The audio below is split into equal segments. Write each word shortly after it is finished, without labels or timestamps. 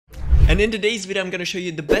And in today's video I'm gonna show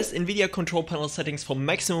you the best Nvidia control panel settings for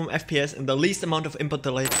maximum FPS and the least amount of input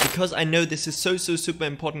delay, because I know this is so super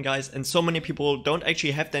important, guys, and so many people don't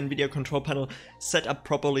actually have the Nvidia control panel set up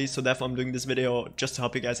properly, so therefore I'm doing this video just to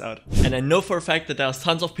help you guys out. And I know for a fact that there's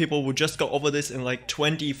tons of people who just go over this in like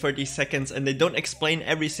 20-30 seconds and they don't explain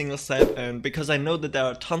every single step, and because I know that there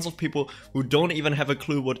are tons of people who don't even have a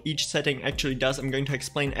clue what each setting actually does, I'm going to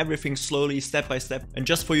explain everything slowly, step by step, and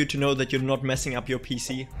just for you to know that you're not messing up your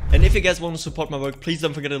PC. And if you guys want to support my work, please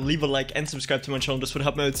don't forget to leave a like and subscribe to my channel. This would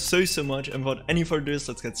help me out so much. And without any further ado,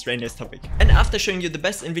 let's get straight into this topic. And after showing you the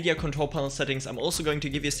best Nvidia control panel settings, I'm also going to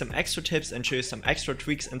give you some extra tips and show you some extra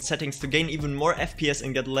tweaks and settings to gain even more FPS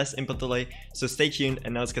and get less input delay. So stay tuned,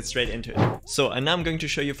 and now let's get straight into it. So, and now I'm going to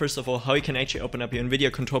show you first of all how you can actually open up your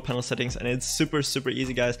Nvidia control panel settings, and it's super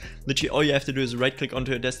easy, guys. Literally all you have to do is right click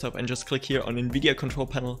onto your desktop and just click here on Nvidia control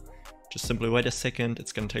panel. Just simply wait a second,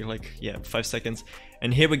 it's gonna take like, 5 seconds.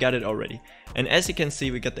 And here we got it already. And as you can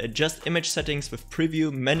see, we got the adjust image settings with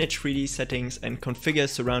preview, manage 3D settings, and configure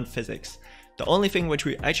surround physics. The only thing which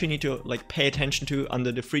we actually need to like pay attention to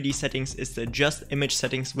under the 3D settings is the adjust image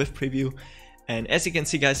settings with preview. And as you can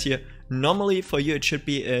see, guys, here, normally for you it should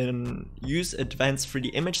be in use advanced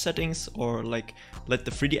 3D image settings, or like let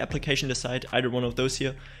the 3D application decide, either one of those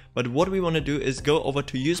here. But what we want to do is go over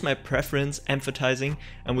to use my preference emphasizing,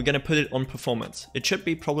 and we're gonna put it on performance. It should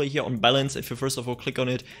be probably here on balance if you first of all click on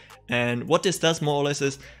it. And what this does more or less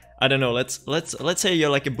is, I don't know, let's say you're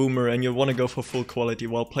like a boomer and you want to go for full quality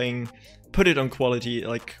while playing. Put it on quality,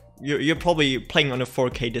 like you're probably playing on a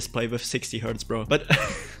 4K display with 60 Hz, bro. But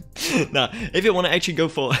nah, if you want to actually go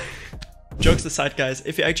for jokes aside, guys,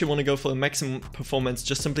 if you actually want to go for the maximum performance,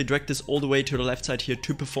 just simply drag this all the way to the left side here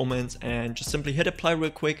to performance and just simply hit apply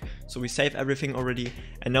real quick. So we save everything already,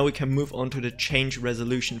 and now we can move on to the change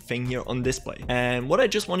resolution thing here on display. And what I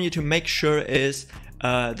just want you to make sure is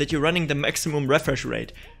that you're running the maximum refresh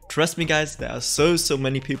rate. Trust me, guys, there are so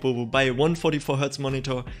many people who buy a 144Hz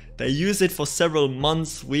monitor, they use it for several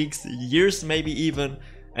months, weeks, years maybe even,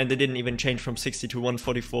 and they didn't even change from 60 to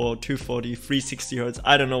 144, 240, 360Hz,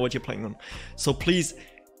 I don't know what you're playing on. So please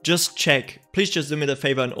just check, please just do me the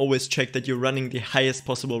favor and always check that you're running the highest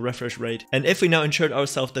possible refresh rate. And if we now ensured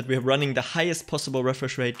ourselves that we're running the highest possible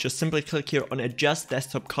refresh rate, just simply click here on adjust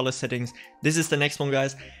desktop color settings. This is the next one,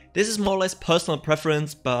 guys. This is more or less personal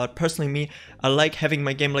preference, but personally me, I like having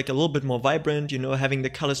my game like a little bit more vibrant, you know, having the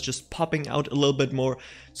colors just popping out a little bit more.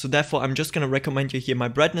 So therefore I'm just gonna recommend you here my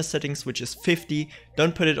brightness settings, which is 50.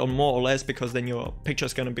 Don't put it on more or less, because then your picture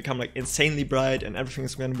is gonna become like insanely bright and everything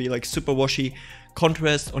is gonna be like super washy.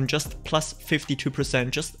 Contrast on just plus 52%,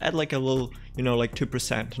 just add like a little, you know, like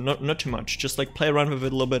 2%, not too much, just like play around with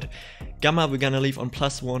it a little bit. Gamma we're gonna leave on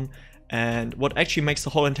 +1. And what actually makes the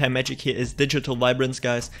whole entire magic here is digital vibrance,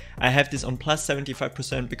 guys. I have this on plus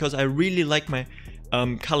 75% because I really like my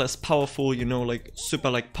colors powerful, you know, like super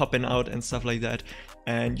like popping out and stuff like that.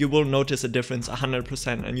 And you will notice a difference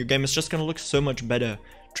 100%, and your game is just gonna look so much better.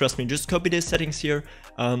 Trust me, just copy these settings here.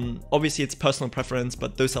 Obviously it's personal preference,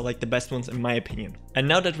 but those are like the best ones in my opinion. And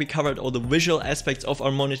now that we covered all the visual aspects of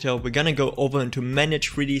our monitor, we're gonna go over into manage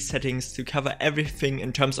 3D settings to cover everything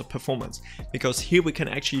in terms of performance. Because here we can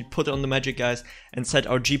actually put on the magic, guys, and set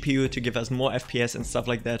our GPU to give us more FPS and stuff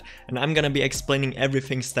like that. And I'm gonna be explaining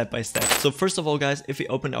everything step by step. So first of all, guys, if we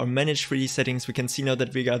open our manage 3D settings, we can see now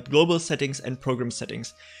that we got global settings and program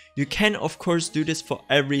settings. You can of course do this for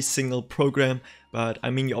every single program, but I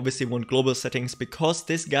mean you obviously want global settings because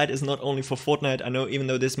this guide is not only for Fortnite. I know, even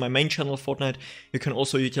though this is my main channel, Fortnite, you can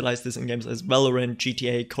also utilize this in games as Valorant,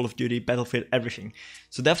 GTA, Call of Duty, Battlefield, everything.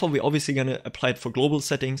 So therefore we're obviously gonna apply it for global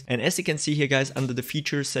settings. And as you can see here, guys, under the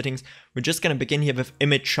features settings, we're just gonna begin here with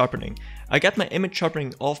image sharpening. I got my image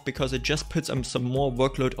sharpening off because it just puts some more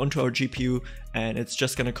workload onto our GPU, and it's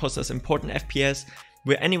just gonna cost us important FPS.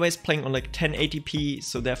 We're anyways playing on like 1080p,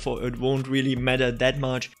 so therefore it won't really matter that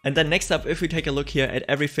much. And then next up, if we take a look here at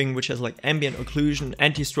everything which has like ambient occlusion,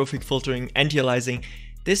 anti-strophic filtering, anti-aliasing,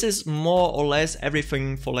 this is more or less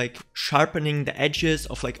everything for like sharpening the edges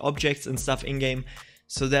of like objects and stuff in game.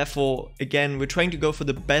 So therefore, again, we're trying to go for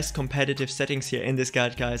the best competitive settings here in this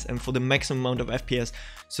guide, guys, and for the maximum amount of FPS.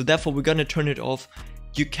 So therefore we're gonna turn it off.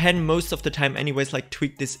 You can most of the time anyways like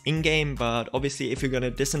tweak this in-game, but obviously if you're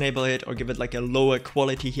gonna disable it or give it like a lower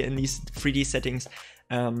quality here in these 3D settings,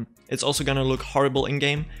 it's also gonna look horrible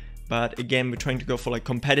in-game. But again, we're trying to go for like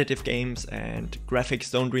competitive games, and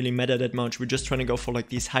graphics don't really matter that much. We're just trying to go for like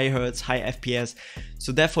these high hertz, high FPS.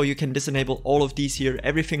 So therefore you can disable all of these here,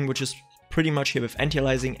 everything which is pretty much here with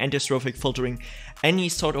anti-aliasing, anti-strophic filtering, any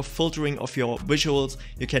sort of filtering of your visuals,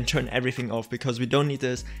 you can turn everything off because we don't need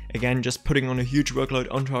this. Again, just putting on a huge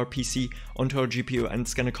workload onto our PC, onto our GPU, and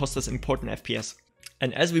it's gonna cost us important FPS.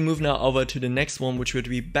 And as we move now over to the next one, which would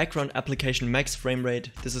be background application max frame rate,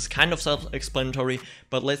 this is kind of self-explanatory,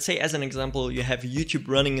 but let's say as an example, you have YouTube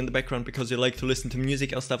running in the background because you like to listen to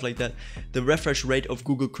music or stuff like that. The refresh rate of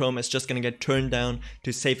Google Chrome is just gonna get turned down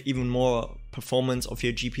to save even more performance of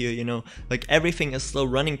your GPU, you know, like everything is still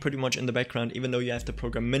running pretty much in the background. Even though you have the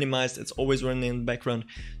program minimized, it's always running in the background.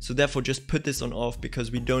 So therefore just put this on off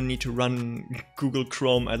because we don't need to run Google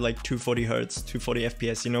Chrome at like 240 Hz, 240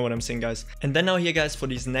 FPS, you know what I'm saying, guys. And then now here, guys, for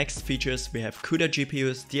these next features, we have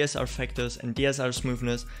CudaGPUs, DSR factors, and DSR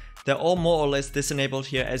smoothness. They're all more or less disenabled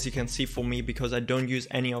here, as you can see for me, because I don't use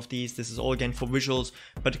any of these. This is all again for visuals,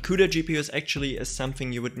 but CudaGPUs actually is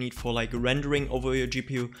something you would need for like rendering over your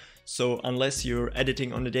GPU. So unless you're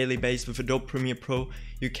editing on a daily basis with Adobe Premiere Pro,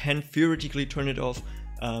 you can theoretically turn it off.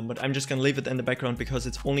 But I'm just gonna leave it in the background because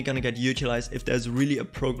it's only gonna get utilized if there's really a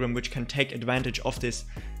program which can take advantage of this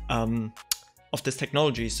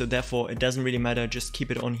technology, so therefore it doesn't really matter, just keep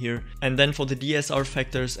it on here. And then for the DSR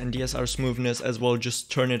factors and DSR smoothness as well, just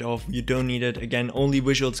turn it off, you don't need it. Again, only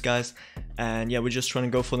visuals, guys, and yeah, we're just trying to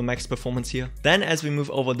go for the max performance here. Then as we move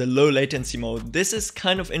over the low latency mode, this is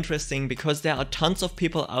kind of interesting because there are tons of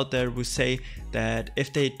people out there who say that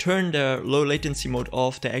if they turn their low latency mode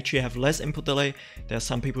off, they actually have less input delay. There are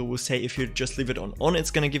some people who say if you just leave it on,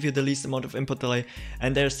 it's gonna give you the least amount of input delay,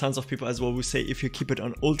 and there's tons of people as well who say if you keep it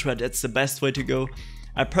on ultra, that's the best way to go.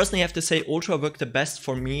 I personally have to say ultra worked the best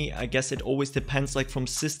for me. I guess it always depends like from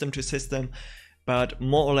system to system, but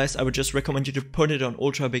more or less I would just recommend you to put it on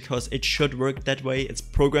ultra because it should work that way, it's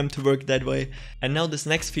programmed to work that way. And now this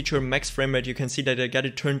next feature, max frame rate, you can see that I got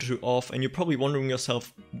it turned to off, and you're probably wondering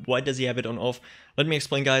yourself, why does he have it on off? Let me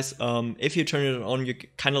explain, guys. If you turn it on, you're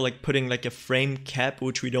kind of like putting like a frame cap,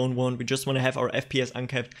 which we don't want. We just want to have our FPS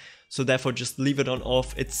uncapped. So therefore just leave it on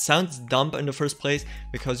off. It sounds dumb in the first place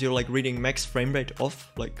because you're like reading max frame rate off,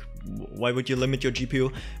 like why would you limit your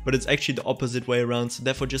GPU? But it's actually the opposite way around, so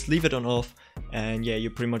therefore just leave it on off, and yeah, you're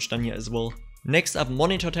pretty much done here as well. Next up,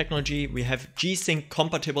 monitor technology. We have G-Sync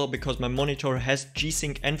compatible because my monitor has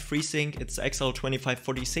G-Sync and FreeSync. It's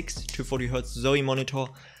XL2546 240Hz Zoe monitor,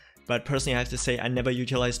 but personally I have to say I never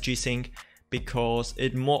utilize G-Sync because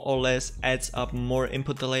it more or less adds up more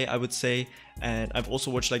input delay, I would say. And I've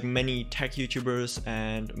also watched like many tech YouTubers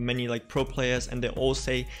and many like pro players, and they all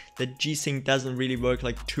say that G-Sync doesn't really work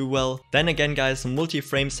like too well. Then again, guys,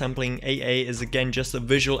 multi-frame sampling AA is again just a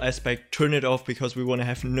visual aspect. Turn it off because we want to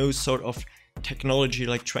have no sort of technology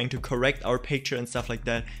like trying to correct our picture and stuff like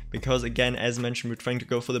that, because again, as mentioned, we're trying to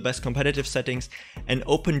go for the best competitive settings, and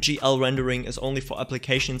OpenGL rendering is only for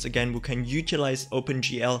applications again who can utilize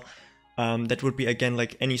OpenGL. That would be again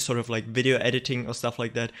like any sort of like video editing or stuff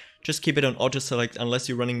like that. Just keep it on auto select unless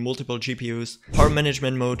you're running multiple GPUs. Power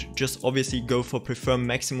management mode, just obviously go for prefer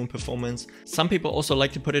maximum performance. Some people also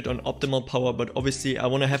like to put it on optimal power, but obviously I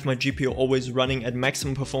want to have my GPU always running at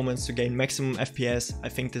maximum performance to gain maximum FPS. I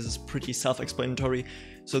think this is pretty self-explanatory,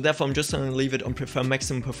 so therefore I'm just gonna leave it on prefer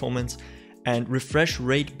maximum performance. And refresh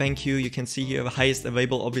rate BenQ, you can see here the highest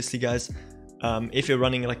available, obviously, guys. If you're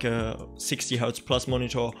running like a 60 Hz plus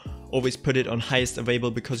monitor, always put it on highest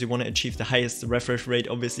available because you want to achieve the highest refresh rate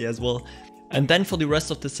obviously as well. And then for the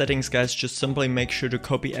rest of the settings, guys, just simply make sure to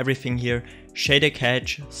copy everything here. Shader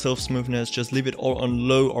catch, self smoothness, just leave it all on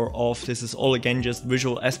low or off. This is all again just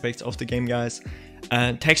visual aspects of the game, guys.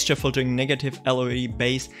 Texture filtering, negative LOE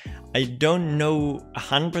base. I don't know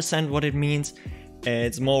 100% what it means.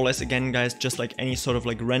 It's more or less again, guys, just like any sort of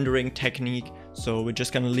like rendering technique, so we're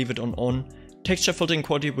just gonna leave it on. Texture filtering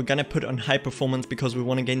quality we're gonna put on high performance because we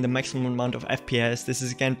want to gain the maximum amount of FPS. This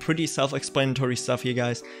is again pretty self-explanatory stuff here,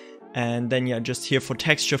 guys. And then yeah, just here for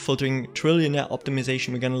texture filtering, trillionaire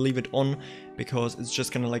optimization, we're gonna leave it on because it's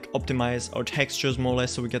just gonna like optimize our textures more or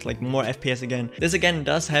less, so we get like more FPS again. This again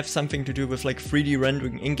does have something to do with like 3D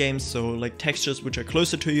rendering in games, so like textures which are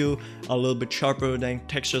closer to you are a little bit sharper than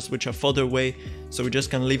textures which are further away, so we're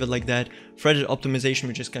just gonna leave it like that. Threaded optimization,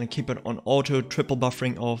 we're just gonna keep it on auto, triple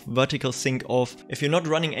buffering off, vertical sync off. If you're not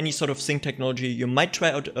running any sort of sync technology, you might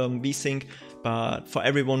try out V-Sync, but for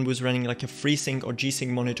everyone who's running like a FreeSync or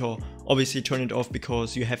G-Sync monitor, obviously turn it off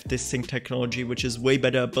because you have this sync technology which is way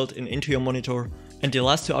better built into your monitor. And the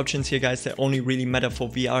last two options here, guys, they only really matter for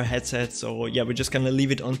VR headsets, so yeah, we're just gonna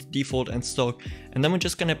leave it on default and stock. And then we're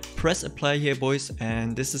just gonna press apply here, boys,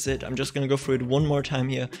 and this is it. I'm just gonna go through it one more time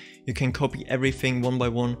here. You can copy everything one by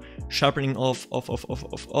one. Sharpening off,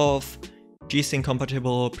 G-Sync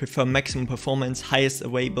compatible, prefer maximum performance, highest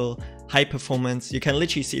available, high performance. You can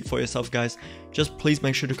literally see it for yourself, guys. Just please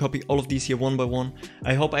make sure to copy all of these here one by one.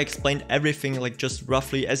 I hope I explained everything like just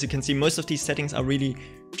roughly. As you can see, most of these settings are really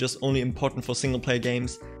just only important for single player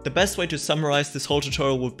games. The best way to summarize this whole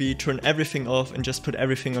tutorial would be turn everything off and just put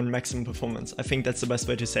everything on maximum performance. I think that's the best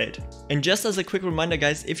way to say it. And just as a quick reminder,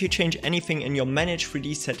 guys, if you change anything in your manage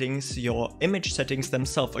 3D settings, your image settings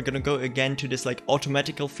themselves are gonna go again to this like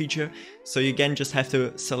automatical feature. So you again just have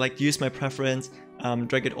to select use my preference,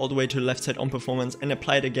 drag it all the way to the left side on performance and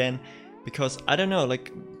apply it again, because I don't know,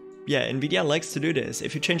 like, yeah, Nvidia likes to do this.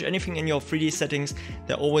 If you change anything in your 3D settings,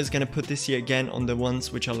 they're always gonna put this here again on the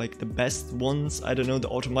ones which are like the best ones, I don't know, the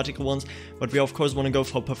automatic ones, but we of course want to go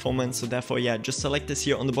for performance, so therefore yeah, just select this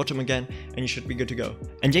here on the bottom again and you should be good to go.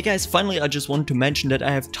 And yeah guys, finally I just wanted to mention that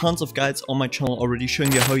I have tons of guides on my channel already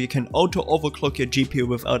showing you how you can auto overclock your GPU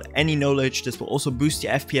without any knowledge. This will also boost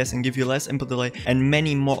your FPS and give you less input delay, and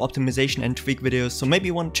many more optimization and tweak videos, so maybe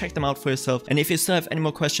you want to check them out for yourself. And if you still have any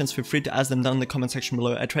more questions, feel free to ask them down in the comment section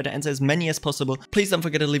below. I try to answer as many as possible. Please don't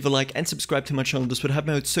forget to leave a like and subscribe to my channel. This would help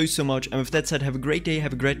me out so much. And with that said, have a great day,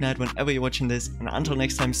 have a great night whenever you're watching this, and until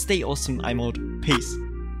next time, stay awesome. I'm out. Peace.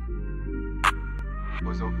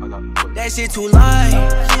 That shit too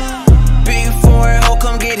light.